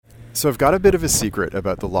So I've got a bit of a secret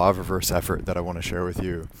about the law of reverse effort that I want to share with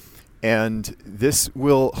you. And this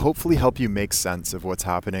will hopefully help you make sense of what's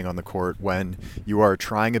happening on the court when you are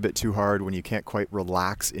trying a bit too hard, when you can't quite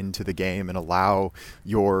relax into the game and allow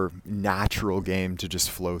your natural game to just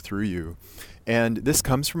flow through you. And this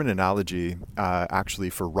comes from an analogy actually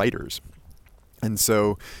for writers. And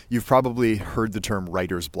so you've probably heard the term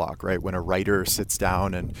writer's block, right? When a writer sits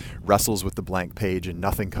down and wrestles with the blank page and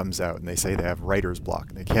nothing comes out, and they say they have writer's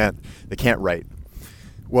block. They can't write.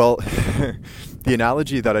 Well, the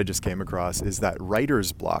analogy that I just came across is that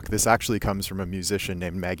writer's block. This actually comes from a musician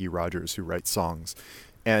named Maggie Rogers who writes songs.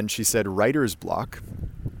 And she said writer's block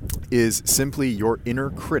is simply your inner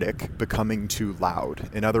critic becoming too loud.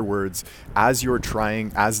 In other words, as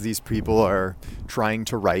these people are trying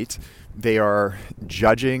to write, they are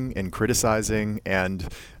judging and criticizing and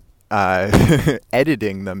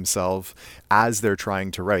editing themselves as they're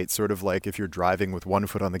trying to write. Sort of like if you're driving with one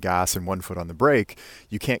foot on the gas and one foot on the brake,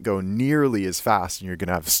 you can't go nearly as fast and you're going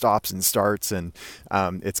to have stops and starts and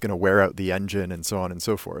it's going to wear out the engine and so on and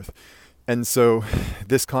so forth. And so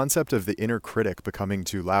this concept of the inner critic becoming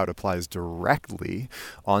too loud applies directly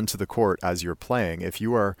onto the court as you're playing. If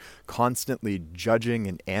you are constantly judging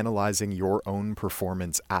and analyzing your own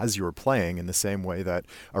performance as you're playing in the same way that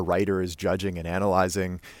a writer is judging and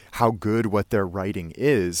analyzing how good what they're writing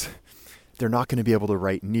is, they're not going to be able to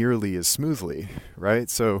write nearly as smoothly,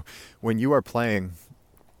 right? So when you are playing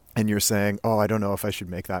and you're saying, oh, I don't know if I should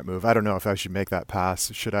make that move. I don't know if I should make that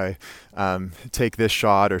pass. Should I take this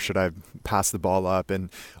shot or should I pass the ball up? And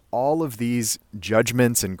all of these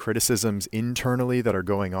judgments and criticisms internally that are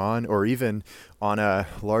going on, or even on a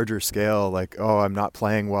larger scale, like, oh, I'm not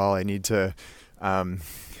playing well. I need to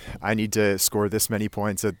score this many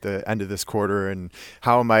points at the end of this quarter. And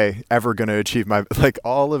how am I ever going to achieve like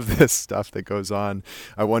all of this stuff that goes on?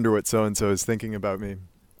 I wonder what so-and-so is thinking about me.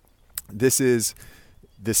 This is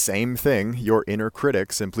the same thing, your inner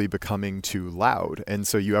critic simply becoming too loud. And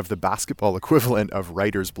so you have the basketball equivalent of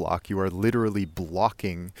writer's block. You are literally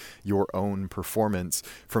blocking your own performance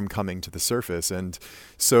from coming to the surface. And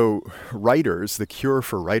so the cure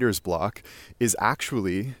for writer's block is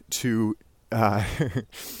actually to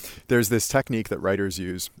there's this technique that writers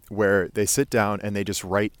use where they sit down and they just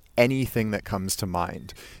write anything that comes to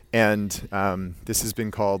mind. And this has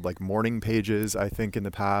been called like morning pages, I think, in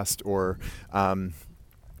the past, or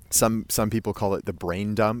some people call it the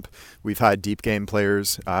brain dump. We've had deep game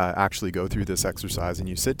players actually go through this exercise, and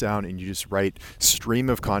you sit down and you just write stream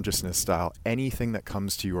of consciousness style, anything that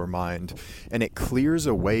comes to your mind, and it clears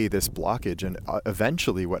away this blockage. And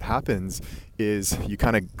eventually what happens is you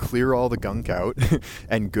kind of clear all the gunk out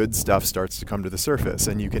and good stuff starts to come to the surface,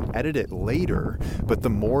 and you can edit it later. But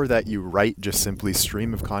the more that you write just simply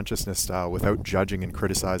stream of consciousness style without judging and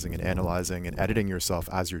criticizing and analyzing and editing yourself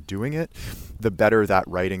as you're doing it, the better that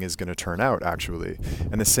writing is going to turn out, actually.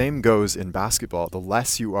 And the same goes in basketball. The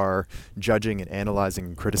less you are judging and analyzing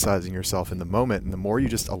and criticizing yourself in the moment, and the more you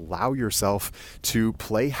just allow yourself to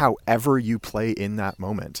play however you play in that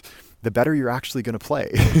moment, the better you're actually going to play.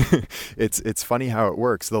 It's funny how it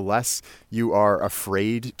works. The less you are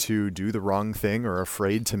afraid to do the wrong thing or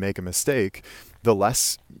afraid to make a mistake, the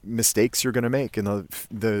less mistakes you're going to make, and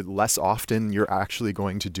the less often you're actually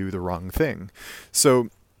going to do the wrong thing. So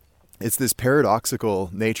it's this paradoxical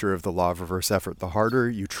nature of the law of reverse effort. The harder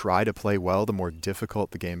you try to play well, the more difficult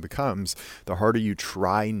the game becomes. The harder you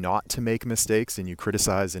try not to make mistakes and you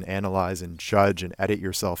criticize and analyze and judge and edit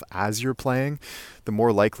yourself as you're playing, the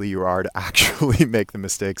more likely you are to actually make the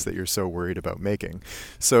mistakes that you're so worried about making.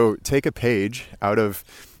 So take a page out of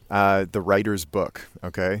the writer's book,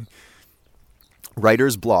 okay?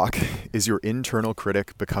 Writer's block is your internal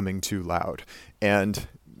critic becoming too loud. And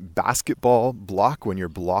basketball block, when you're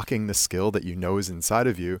blocking the skill that you know is inside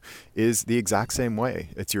of you, is the exact same way.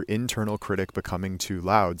 It's your internal critic becoming too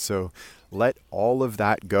loud. So let all of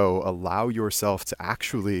that go. Allow yourself to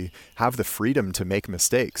actually have the freedom to make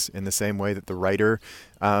mistakes in the same way that the writer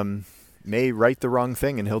may write the wrong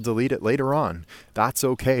thing and he'll delete it later on. That's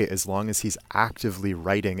okay as long as he's actively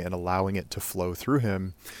writing and allowing it to flow through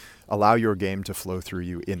him. Allow your game to flow through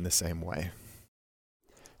you in the same way.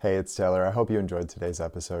 Hey, it's Taylor. I hope you enjoyed today's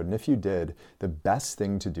episode. And if you did, the best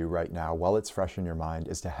thing to do right now while it's fresh in your mind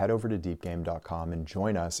is to head over to deepgame.com and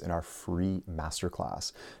join us in our free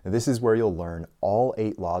masterclass. Now, this is where you'll learn all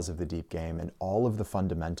 8 laws of the deep game and all of the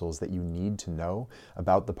fundamentals that you need to know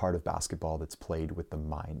about the part of basketball that's played with the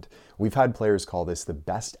mind. We've had players call this the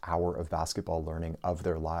best hour of basketball learning of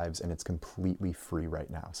their lives, and it's completely free right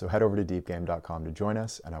now. So head over to deepgame.com to join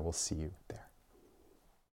us, and I will see you there.